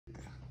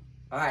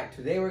All right,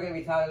 today we're going to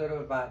be talking a little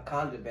bit about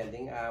conduit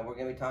bending. We're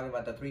going to be talking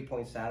about the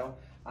 3-point saddle.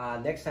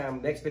 Next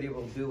video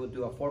we'll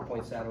do a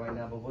 4-point saddle right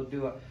now, but we'll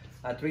do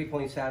a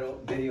 3-point saddle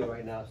video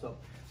right now. So,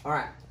 all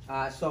right.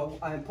 So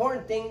an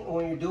important thing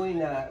when you're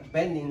doing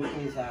bending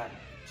is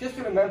just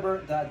to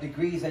remember the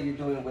degrees that you're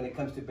doing when it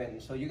comes to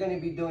bending. So you're going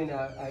to be doing,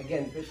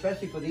 again,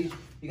 especially for these,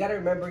 you got to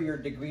remember your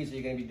degrees that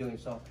you're going to be doing.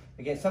 So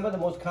again, some of the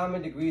most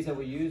common degrees that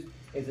we use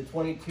is a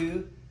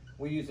 22,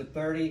 we use a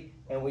 30,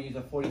 and we use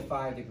a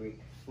 45 degree.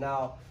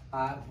 Now,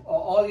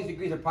 all these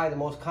degrees are probably the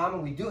most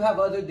common. We do have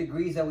other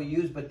degrees that we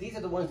use, but these are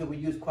the ones that we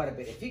use quite a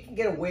bit. If you can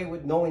get away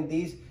with knowing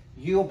these,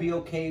 you'll be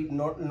okay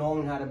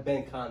knowing how to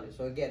bend conduit.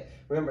 So again,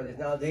 remember this.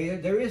 Now,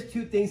 there is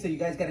two things that you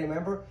guys got to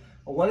remember.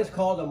 One is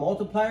called a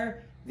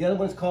multiplier. The other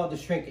one's called the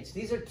shrinkage.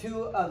 These are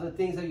two of the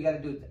things that you got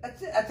to do.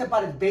 That's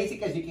about as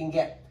basic as you can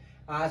get.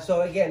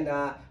 So again,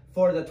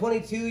 for the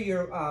 22,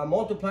 your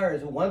multiplier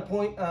is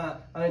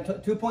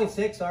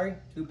 2.6, sorry,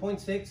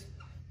 2.6,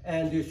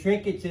 and your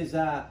shrinkage is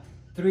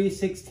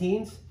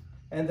 3/16,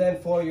 and then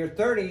for your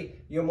 30,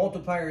 your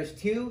multiplier is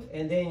 2,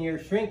 and then your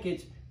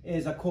shrinkage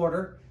is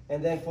 1/4,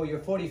 and then for your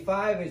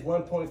 45 is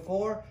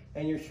 1.4,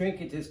 and your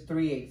shrinkage is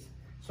 3/8.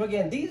 So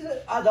again, these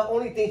are the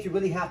only things you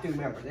really have to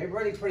remember. They're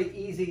really pretty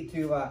easy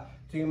to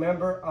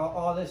remember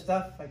all this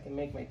stuff. I can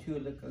make my 2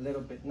 look a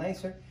little bit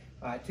nicer.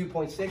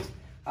 2.6.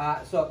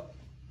 So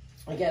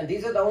again,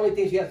 these are the only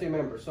things you have to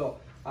remember. So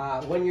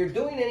when you're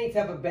doing any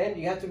type of bend,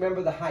 you have to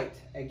remember the height.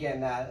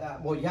 Again,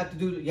 well, you have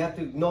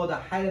to know the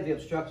height of the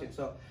obstruction.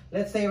 So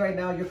let's say right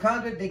now your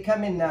conduit, they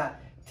come in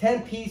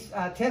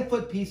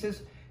 10-foot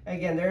pieces.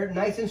 Again, they're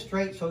nice and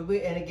straight. So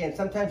and again,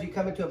 sometimes you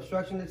come into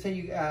obstruction. Let's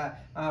say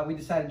we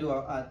decide to do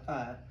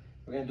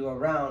we're going to do a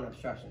round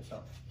obstruction.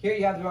 So here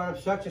you have the round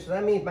obstruction. So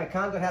that means my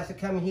conduit has to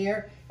come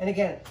here. And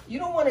again, you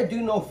don't want to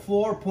do no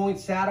 4-point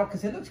saddle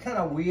because it looks kind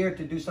of weird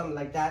to do something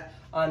like that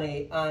on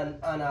a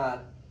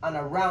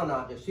round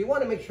object. So you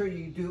want to make sure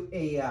you do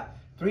a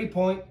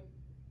 3-point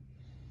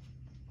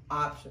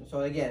option.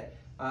 So again,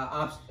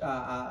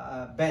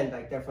 bend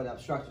like that for the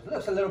obstruction. It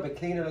looks a little bit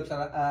cleaner, looks a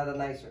lot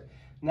nicer.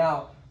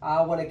 Now,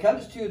 when it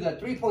comes to the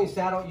 3-point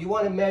saddle, you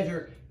want to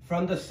measure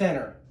from the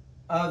center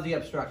of the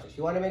obstructions.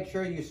 You want to make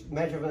sure you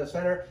measure from the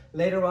center.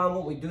 Later on,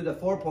 when we do the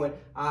 4-point,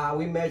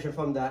 we measure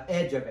from the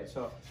edge of it.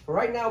 So for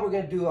right now, we're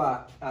going to do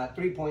a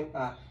 3-point.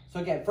 So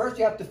again, first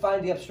you have to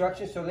find the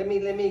obstruction. So let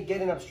me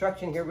get an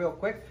obstruction here real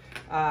quick.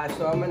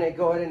 So I'm going to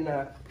go ahead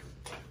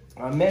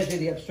and measure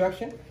the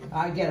obstruction.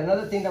 Again,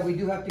 another thing that we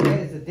do have to get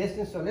is the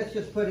distance. So let's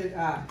just put it,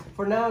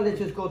 for now, let's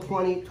just go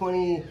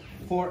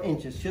 24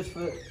 inches, just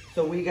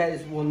so we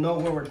guys will know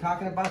what we're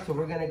talking about. So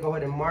we're going to go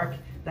ahead and mark.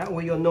 That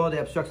way you'll know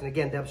the obstruction.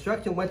 Again, the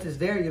obstruction, once it's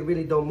there, you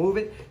really don't move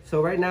it.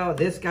 So right now,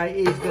 this guy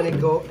is going to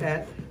go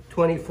at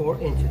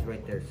 24 inches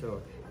right there.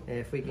 So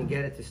if we can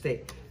get it to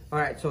stay. All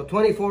right, so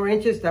 24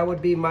 inches, that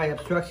would be my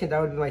obstruction.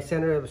 That would be my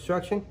center of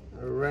obstruction,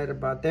 right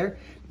about there.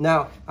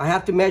 Now, I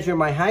have to measure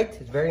my height.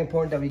 It's very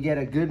important that we get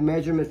a good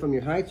measurement from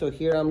your height. So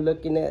here I'm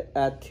looking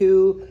at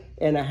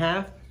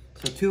 2.5.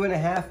 So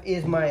 2.5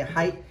 is my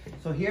height.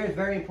 So here it's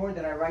very important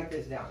that I write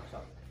this down.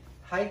 So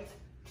height.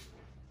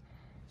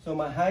 So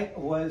my height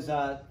was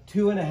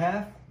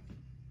 2.5.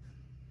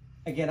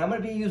 Again, I'm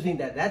going to be using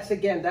that. That's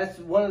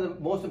one of the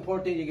most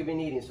important things you're going to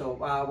be needing. So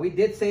we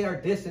did say our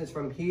distance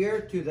from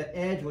here to the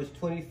edge was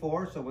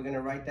 24. So we're going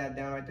to write that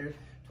down right there,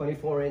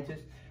 24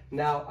 inches.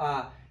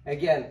 Now,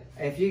 again,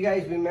 if you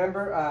guys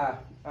remember,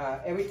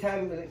 every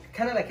time,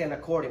 kind of like an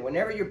accordion,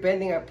 whenever you're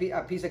bending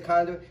a piece of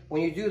conduit,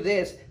 when you do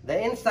this, the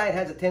inside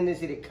has a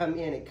tendency to come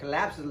in. It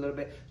collapses a little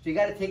bit. So you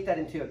got to take that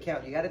into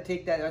account. You got to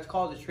take that, that's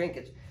called the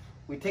shrinkage.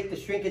 We take the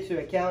shrinkage into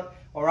account,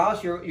 or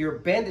else your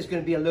bend is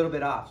going to be a little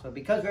bit off. So it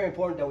becomes very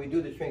important that we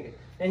do the shrinkage.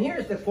 And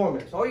here's the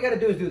formula. So all you got to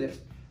do is do this.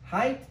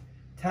 Height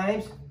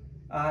times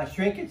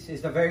shrinkage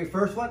is the very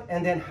first one,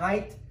 and then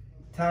height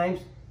times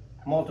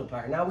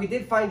multiplier. Now we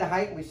did find the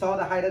height. We saw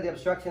the height of the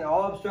obstruction.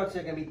 All obstructions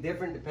are going to be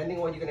different depending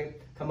on what you're going to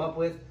come up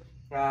with.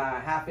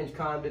 1/2-inch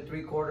conduit,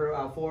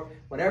 3/4, 4,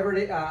 whatever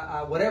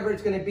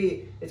it's going to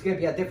be. It's going to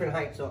be a different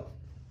height. So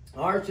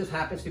ours just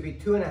happens to be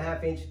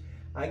 2.5 inch.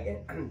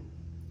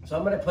 So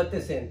I'm going to put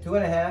this in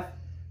 2.5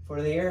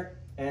 for there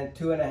and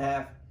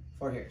 2.5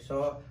 for here.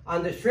 So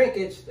on the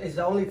shrinkage is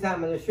the only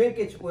time on the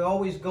shrinkage we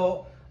always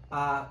go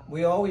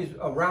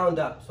round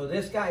up. So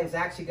this guy is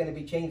actually going to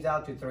be changed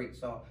out to 3.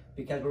 So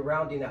because we're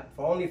rounding up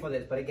only for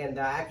this, but again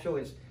the actual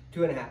is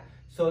 2.5.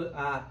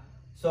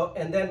 So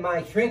and then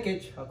my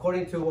shrinkage,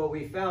 according to what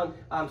we found,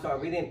 I'm sorry,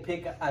 we didn't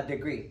pick a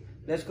degree.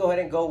 Let's go ahead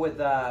and go with,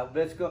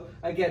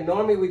 again,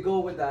 normally we go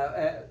with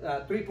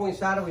a 3-point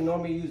saddle. We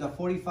normally use a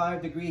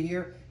 45 degree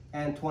here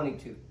and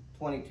 22.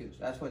 So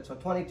that's what, so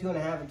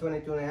 22.5 and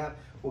 22.5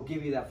 will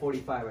give you that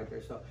 45 right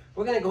there. So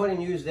we're going to go ahead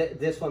and use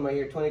this one right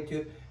here,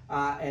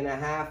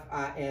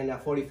 22.5 and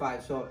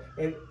 45. So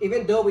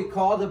even though we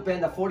call the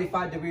bend a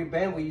 45 degree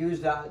bend, we use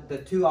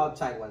the 2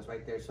 outside ones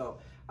right there. So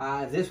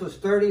if this was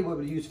 30, we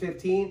would use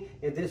 15.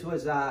 If this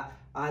was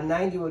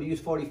 90, we would use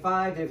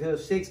 45. If it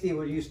was 60, we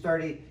would use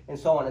 30, and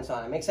so on and so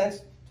on. It makes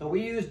sense? So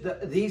we use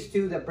these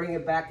two that bring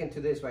it back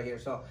into this right here.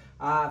 So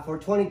for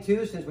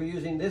 22, since we're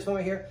using this one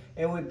right here,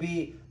 it would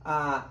be,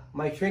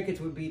 my shrinkage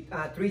would be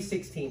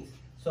 3/16.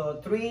 So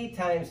 3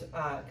 times,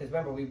 because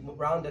remember we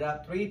rounded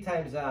up, 3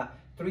 times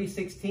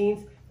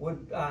 3/16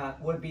 would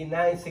be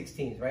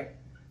 9/16, right?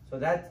 So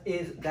that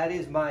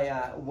is my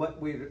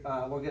what we're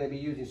going to be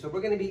using. So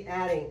we're going to be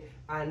adding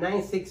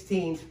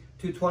 9/16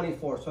 to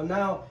 24. So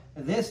now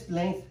this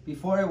length,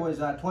 before it was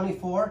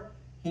 24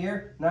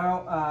 here,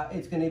 now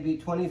it's going to be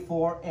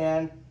 24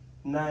 and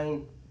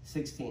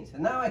 9/16.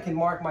 And now I can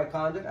mark my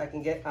conduit. I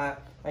can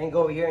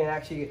go over here and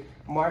actually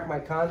mark my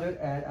conduit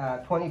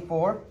at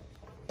 24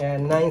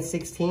 and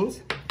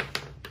 9/16.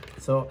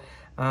 So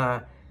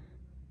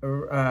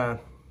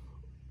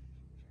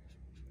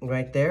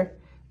right there.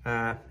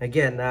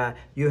 Again,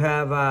 you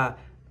have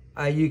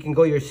you can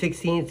go your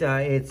 16ths.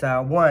 It's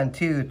 1,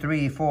 2,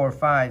 3, 4,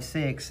 5,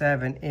 6,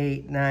 7,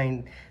 8,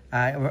 9.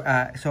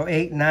 So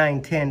 8,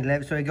 9, 10,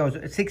 11. So it goes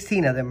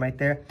 16 of them right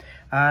there.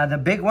 The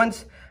big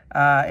ones.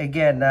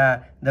 Again,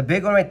 the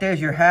big one right there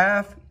is your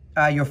half,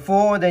 your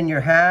full, then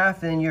your half,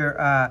 then your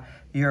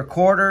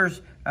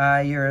quarters,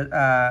 your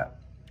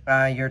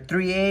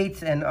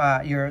 3/8, and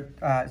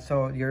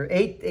so your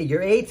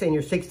eighths and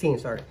your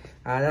 16ths. Sorry,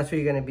 that's what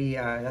you're gonna be.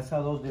 That's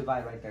how those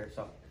divide right there.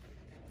 So,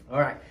 all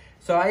right.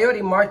 So I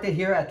already marked it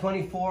here at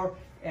 24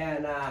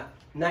 and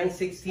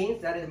 9/16.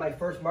 That is my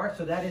first mark.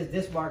 So that is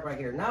this mark right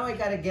here. Now I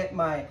gotta get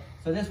my.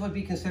 So this would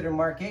be considered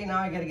mark A. Now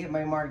I gotta get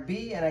my mark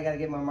B and I gotta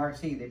get my mark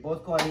C. They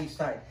both go on each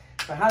side.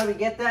 So how do we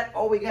get that?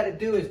 All we gotta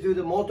do is do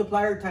the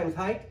multiplier times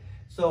height.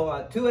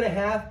 So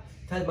 2.5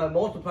 times my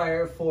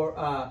multiplier for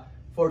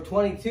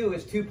 22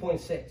 is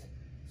 2.6.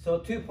 So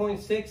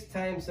 2.6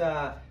 times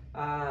the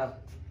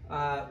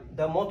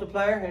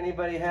multiplier.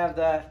 Anybody have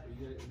that?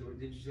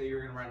 Did you say you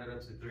were going to round it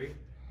up to 3?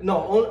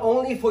 No,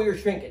 only for your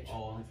shrinkage.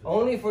 Oh,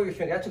 only for your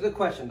shrinkage. That's a good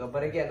question though.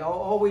 But again,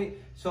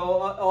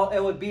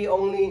 it would be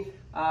only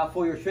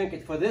for your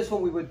shrinkage. For this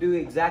one, we would do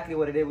exactly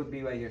what it would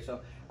be right here.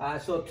 So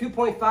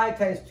 2.5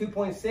 times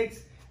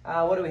 2.6.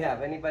 What do we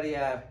have? Anybody?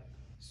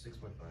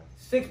 6.5.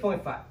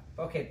 6.5.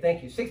 Okay,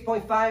 thank you.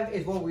 6.5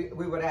 is what we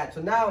would add.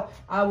 So now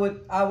I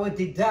would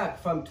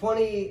deduct from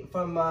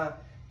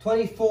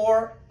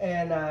 24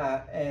 and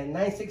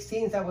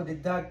 9/16. I would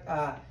deduct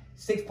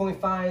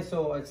 6.5,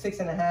 so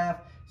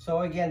 6.5.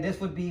 So again, this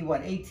would be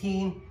what,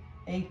 18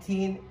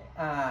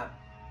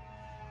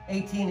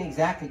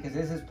 exactly, because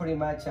this is pretty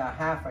much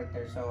half right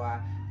there. So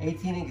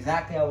 18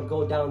 exactly, I would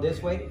go down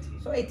this way.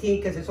 So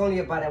 18, because it's only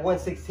about a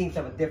 1/16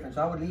 of a difference.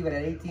 So I would leave it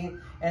at 18,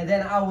 and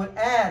then I would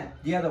add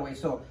the other way.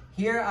 So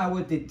here I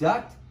would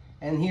deduct,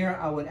 and here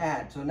I would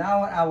add. So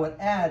now I would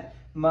add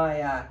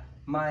my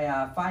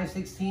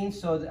 5/16.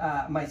 So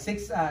my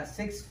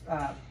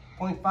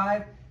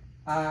 6.5.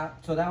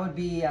 So that would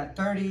be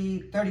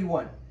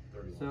 31.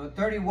 So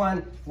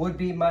 31 would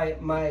be my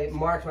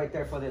marks right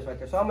there for this right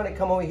there. So I'm going to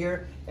come over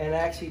here and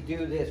actually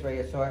do this right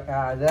here. So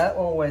that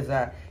one was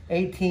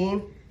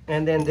 18,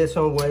 and then this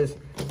one was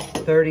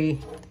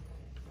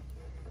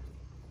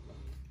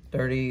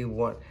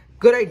 31.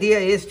 Good idea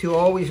is to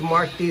always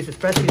mark these,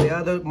 especially the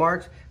other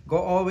marks. Go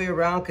all the way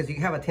around, because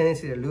you have a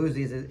tendency to lose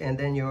these, and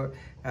then you're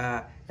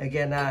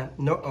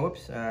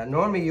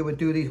normally you would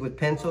do these with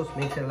pencils,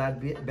 makes it a lot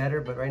better,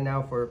 but right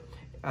now for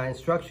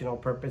instructional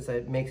purpose,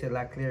 it makes it a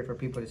lot clearer for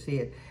people to see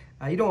it.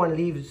 You don't want to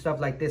leave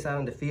stuff like this out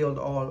in the field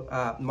all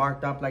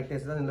marked up like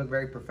this. It doesn't look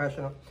very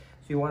professional.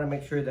 So you want to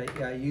make sure that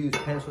you use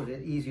pencils.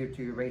 It's easier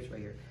to erase right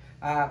here.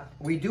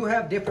 We do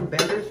have different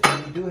benders.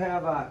 We do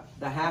have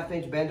the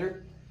 1/2-inch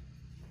bender.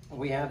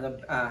 We have the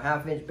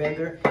 1/2-inch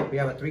bender. We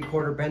have a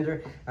 3/4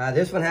 bender.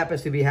 This one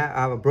happens to be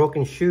a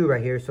broken shoe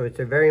right here, so it's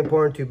very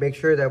important to make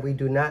sure that we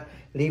do not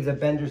leave the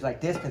benders like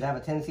this, because they have a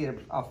tendency to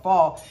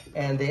fall,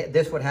 and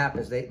this what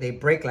happens. They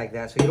break like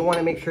that. So you don't want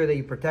to make sure that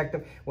you protect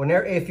them.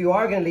 If you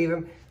are going to leave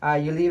them,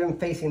 you leave them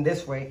facing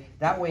this way.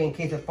 That way, in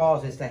case it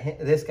falls,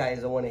 this guy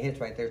is the one that hits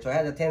right there. So it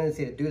has a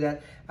tendency to do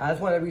that. That's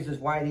one of the reasons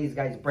why these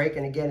guys break.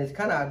 And again, it's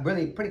kind of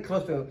really pretty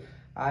close to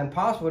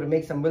impossible to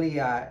make some really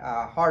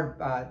hard,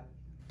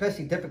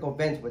 especially difficult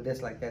bends with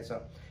this like that.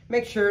 So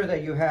make sure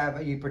that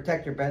you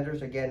protect your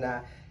benders. Again,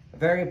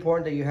 very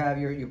important that you have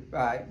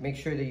make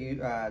sure that you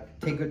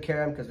take good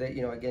care of them, because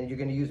again, you're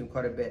going to use them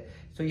quite a bit.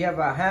 So you have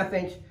a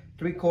 1/2-inch,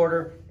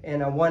 3/4,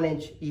 and a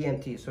 1-inch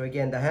EMT. So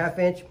again, the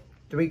 1/2-inch,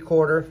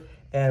 3/4,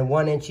 and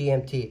 1-inch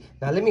EMT.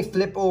 Now let me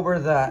flip over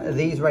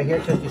these right here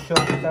just to show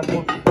you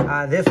something.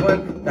 This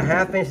one, the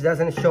 1/2-inch,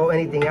 doesn't show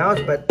anything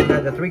else, but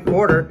the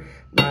 3/4.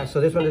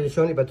 So this one doesn't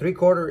show anything, but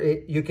 3/4,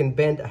 you can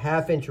bend a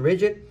 1/2-inch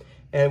rigid.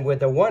 And with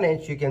the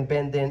 1-inch, you can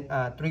bend in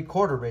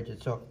 3/4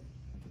 rigid. So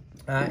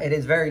it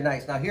is very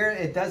nice. Now here,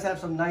 it does have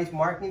some nice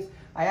markings.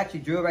 I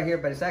actually drew it right here,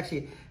 but it's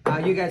actually,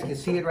 you guys can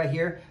see it right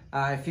here.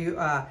 If you,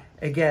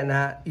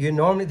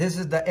 this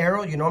is the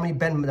arrow. You normally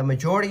bend the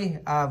majority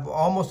of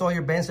almost all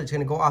your bends, so it's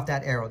going to go off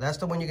that arrow. That's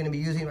the one you're going to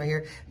be using right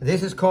here.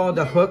 This is called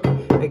the hook.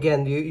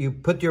 Again, you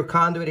put your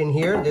conduit in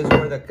here. This is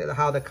where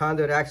how the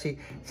conduit actually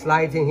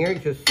slides in here. You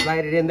just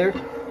slide it in there.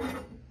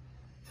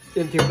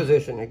 into your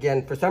position.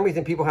 Again, for some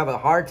reason, people have a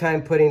hard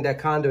time putting that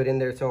conduit in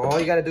there. So all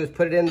you got to do is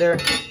put it in there,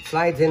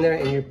 slides in there,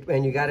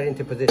 and you got it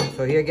into position.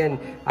 So here again,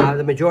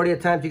 the majority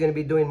of times you're going to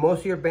be doing most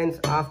of your bends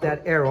off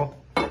that arrow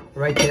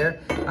right there.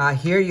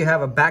 Here you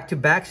have a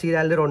back-to-back. See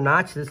that little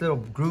notch, this little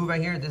groove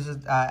right here? This is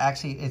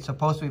actually, it's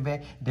supposed to be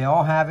bent. They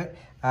all have it.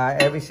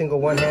 Every single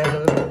one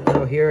has it.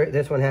 So here,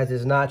 this one has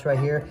this notch right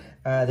here.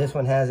 This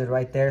one has it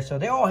right there. So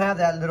they all have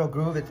that little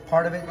groove. It's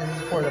part of it. This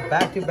is for the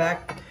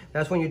back-to-back.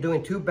 That's when you're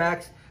doing two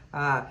backs,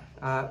 back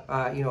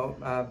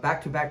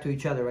to back to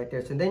each other right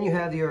there. So then you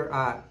have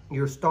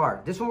your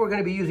star. This one we're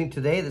going to be using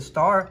today. The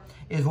star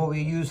is what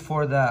we use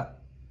for the,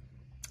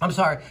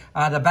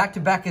 the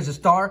back-to-back is a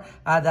star.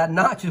 That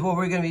notch is what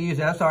we're going to be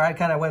using. I'm sorry, I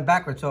kind of went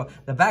backwards. So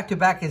the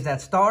back-to-back is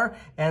that star,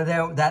 and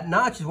then that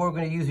notch is what we're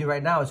going to be using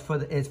right now. Is for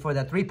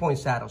that 3-point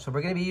saddle. So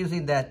we're going to be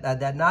using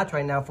that notch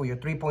right now for your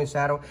 3-point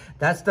saddle.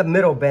 That's the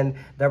middle bend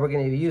that we're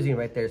going to be using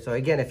right there. So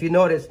again, if you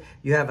notice,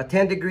 you have a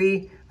 10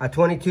 degree, a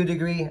 22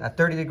 degree, a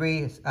 30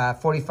 degree,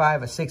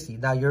 45, a 60.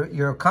 Now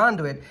your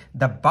conduit,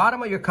 the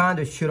bottom of your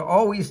conduit should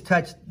always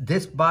touch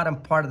this bottom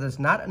part of this,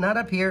 not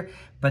up here,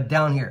 but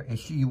down here.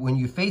 When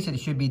you face it, it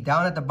should be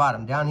down at the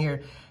bottom, down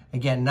here.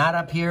 Again, not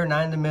up here,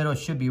 not in the middle. It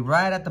should be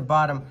right at the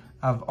bottom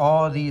of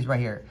all of these right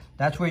here.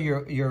 That's where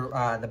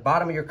the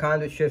bottom of your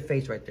conduit should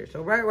face right there.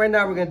 So right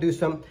now we're gonna do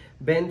some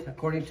bend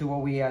according to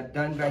what we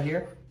done right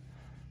here.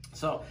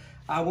 So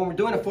when we're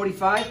doing a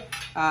 45,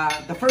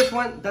 the first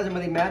one doesn't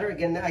really matter.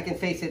 Again, I can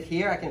face it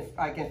here.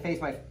 I can face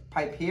my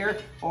pipe here,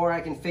 or I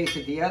can face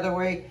it the other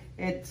way.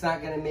 It's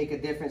not gonna make a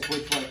difference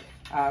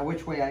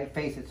which way I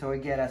face it. So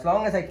again, as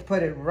long as I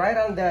put it right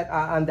on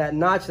that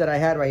notch that I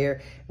had right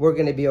here, we're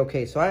gonna be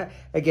okay. So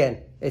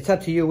again, it's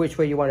up to you which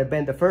way you want to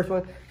bend the first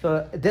one.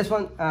 So this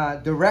one,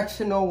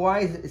 directional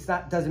wise,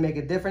 doesn't make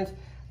a difference.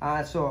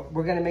 So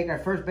we're gonna make our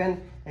first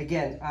bend.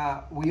 Again,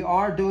 we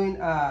are doing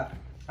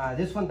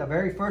this one, the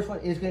very first one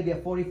is going to be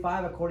a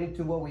 45 according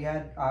to what we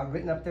had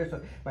written up there. So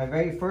my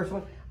very first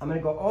one, I'm going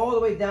to go all the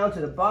way down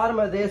to the bottom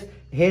of this.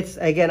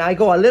 Again, I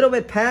go a little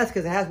bit past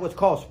because it has what's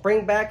called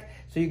spring back.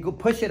 So you go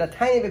push it a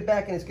tiny bit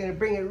back and it's going to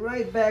bring it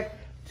right back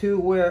to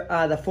where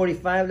the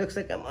 45 looks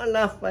like. I'm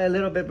off by a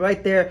little bit.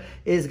 Right there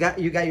you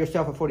got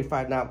yourself a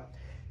 45. Now,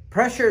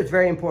 pressure is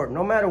very important.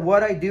 No matter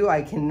what I do,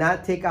 I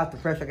cannot take out the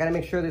pressure. I got to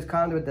make sure this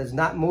conduit does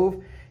not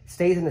move,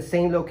 stays in the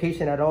same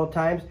location at all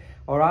times,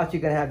 or else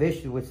you're gonna have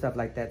issues with stuff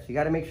like that. So you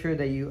gotta make sure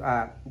that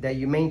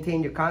you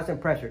maintain your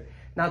constant pressure.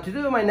 Now to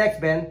do my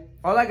next bend,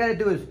 all I gotta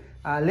do is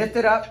lift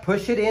it up,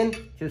 push it in,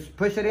 just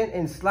push it in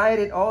and slide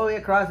it all the way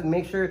across and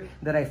make sure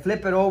that I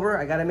flip it over.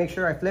 I gotta make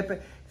sure I flip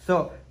it.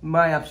 So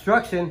my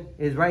obstruction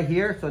is right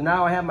here. So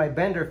now I have my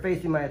bender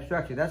facing my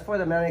obstruction. That's for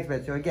the next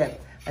bend. So again,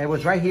 it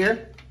was right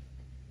here,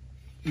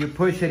 you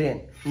push it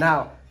in.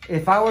 Now,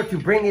 if I were to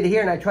bring it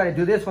here and I try to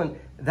do this one,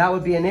 that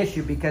would be an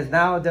issue because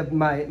now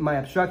my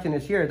obstruction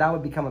is here. That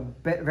would become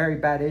a very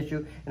bad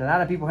issue. And a lot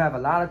of people have a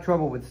lot of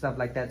trouble with stuff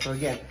like that. So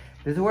again,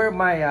 this is where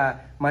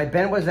my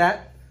bend was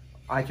at.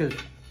 I just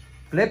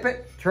flip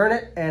it, turn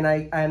it, and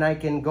I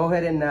can go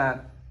ahead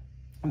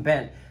and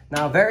bend.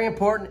 Now, very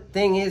important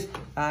thing is,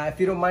 if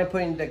you don't mind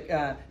putting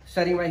the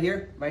setting right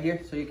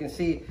here, so you can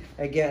see,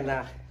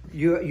 again,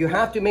 you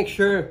have to make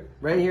sure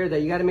right here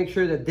that you got to make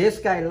sure that this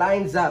guy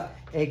lines up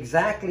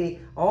exactly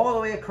all the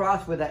way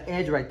across with the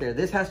edge right there.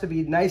 This has to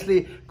be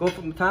nicely, go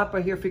from the top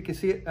right here, if you can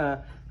see it,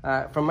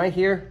 from right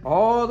here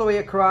all the way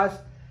across,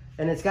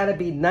 and it's got to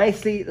be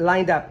nicely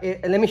lined up.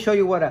 And let me show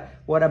you what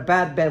a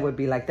bad bend would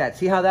be like that.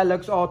 See how that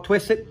looks all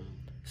twisted?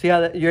 See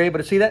how you're able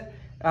to see that?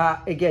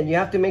 Again, you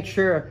have to make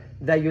sure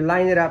that you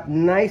line it up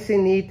nice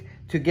and neat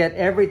to get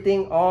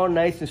everything all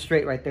nice and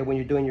straight right there when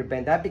you're doing your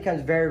bend. That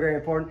becomes very, very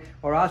important,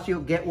 or else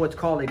you'll get what's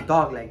called a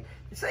dog leg.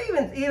 It's not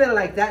even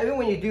like that. Even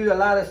when you do a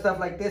lot of stuff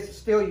like this,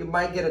 still you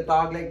might get a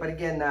dog leg. But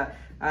again,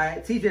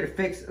 it's easier to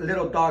fix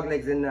little dog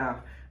legs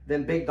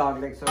than big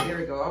dog legs. So here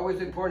we go.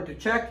 Always important to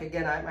check.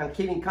 Again, I'm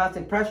keeping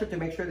constant pressure to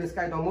make sure this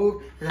guy don't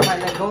move. Because if I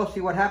let go,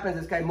 see what happens.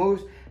 This guy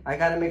moves. I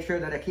got to make sure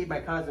that I keep my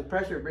constant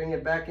pressure, bring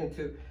it back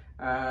into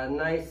a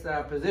nice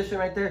position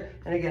right there.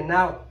 And again,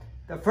 now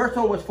the first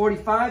one was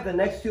 45. The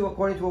next two,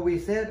 according to what we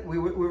said, we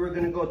were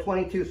going to go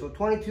 22. So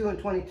 22 and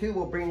 22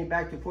 will bring me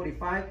back to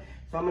 45.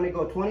 So I'm going to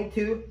go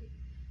 22.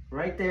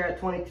 Right there at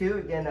 22,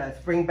 again,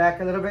 spring back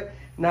a little bit.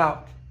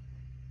 Now,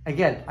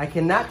 again, I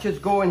cannot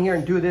just go in here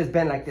and do this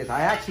bend like this.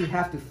 I actually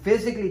have to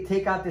physically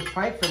take out this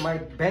pipe. So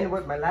my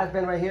last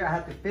bend right here, I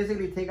have to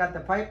physically take out the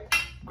pipe,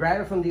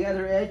 grab it from the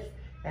other edge,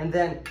 and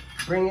then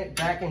bring it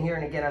back in here.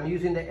 And again, I'm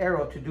using the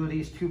arrow to do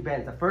these two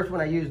bends. The first one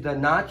I used the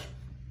notch,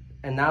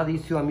 and now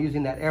these two I'm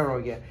using that arrow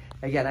again.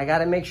 Again, I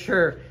gotta make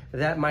sure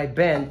that my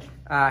bend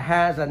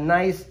has a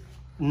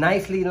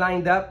nicely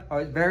lined up.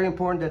 It's very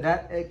important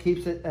that it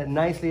keeps it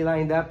nicely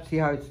lined up. See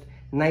how it's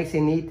nice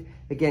and neat?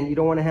 Again, you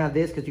don't want to have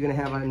this because you're going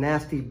to have a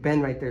nasty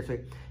bend right there. So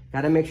you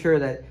got to make sure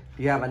that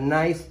you have a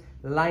nice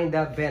lined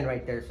up bend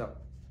right there. So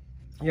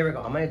here we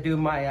go. I'm going to do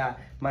my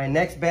my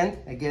next bend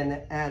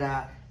again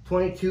at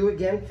 22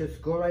 again.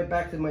 Just go right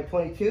back to my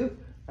 22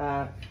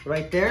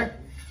 right there.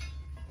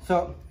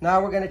 So now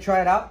we're gonna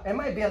try it out. It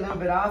might be a little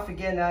bit off.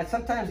 Again,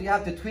 sometimes you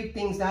have to tweak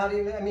things out.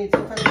 I mean,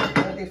 sometimes you've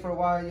done things for a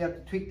while, you have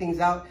to tweak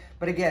things out.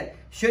 But again,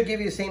 should give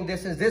you the same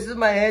distance. This is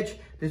my edge.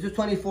 This is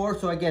 24.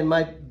 So again,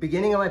 my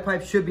beginning of my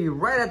pipe should be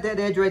right at that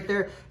edge right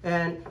there.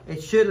 And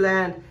it should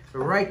land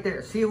right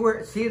there. See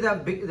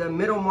the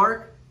middle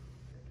mark?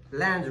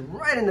 Lands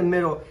right in the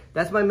middle.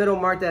 That's my middle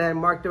mark that I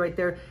marked right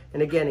there.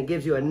 And again, it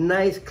gives you a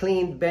nice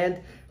clean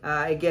bend.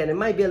 Again, it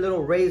might be a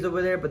little raised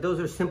over there, but those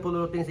are simple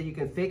little things that you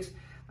can fix.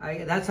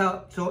 That's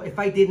how. So if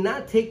I did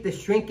not take the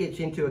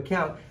shrinkage into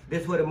account,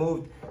 this would have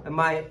moved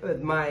my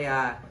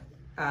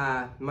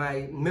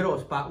middle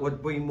spot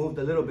would be moved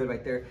a little bit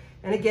right there.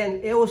 And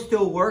again, it will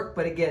still work,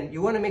 but again,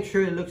 you want to make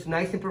sure it looks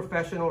nice and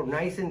professional,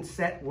 nice and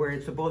set where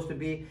it's supposed to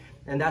be.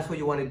 And that's what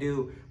you want to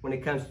do when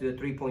it comes to the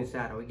 3-point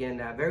saddle. Again,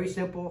 very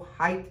simple: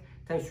 height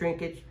times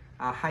shrinkage,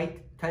 height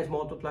times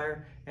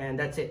multiplier, and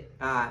that's it.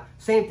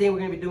 Same thing we're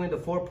going to be doing the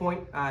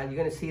 4-point. You're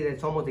going to see that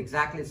it's almost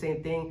exactly the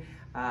same thing.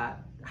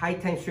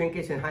 Height times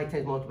shrinkage and height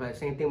times multiplier.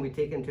 Same thing we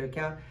take into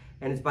account,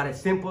 and it's about as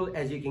simple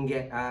as you can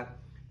get.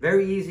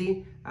 Very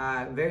easy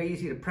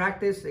to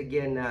practice.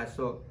 Again,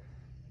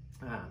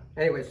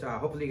 anyways,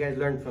 hopefully you guys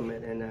learned from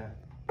it, and